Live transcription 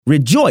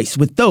Rejoice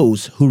with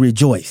those who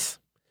rejoice.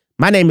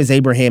 My name is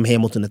Abraham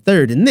Hamilton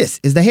III, and this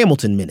is the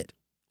Hamilton Minute.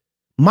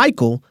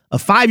 Michael, a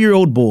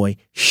 5-year-old boy,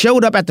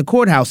 showed up at the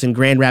courthouse in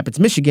Grand Rapids,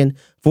 Michigan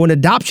for an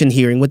adoption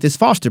hearing with his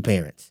foster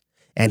parents,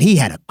 and he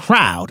had a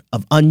crowd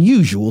of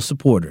unusual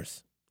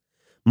supporters.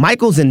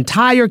 Michael's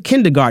entire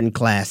kindergarten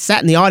class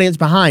sat in the audience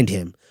behind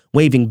him,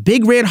 waving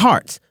big red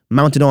hearts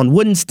mounted on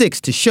wooden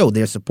sticks to show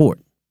their support.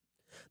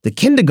 The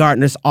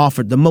kindergartners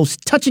offered the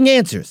most touching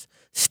answers,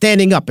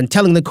 standing up and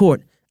telling the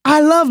court, "I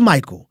love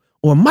Michael,"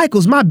 or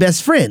 "Michael's my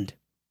best friend."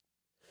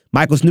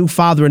 Michael's new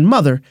father and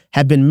mother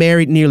had been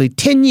married nearly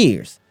 10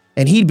 years,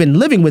 and he'd been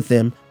living with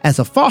them as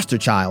a foster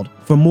child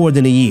for more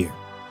than a year.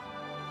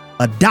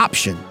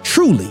 Adoption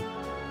truly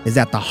is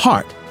at the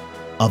heart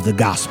of the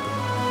gospel.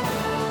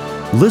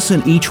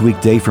 Listen each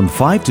weekday from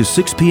 5 to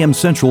 6 p.m.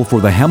 Central for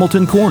the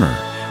Hamilton Corner,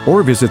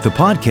 or visit the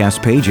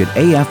podcast page at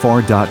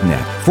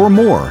afr.net for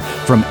more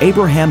from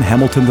Abraham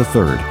Hamilton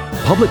III,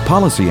 Public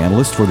Policy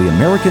Analyst for the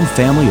American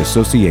Family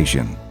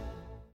Association.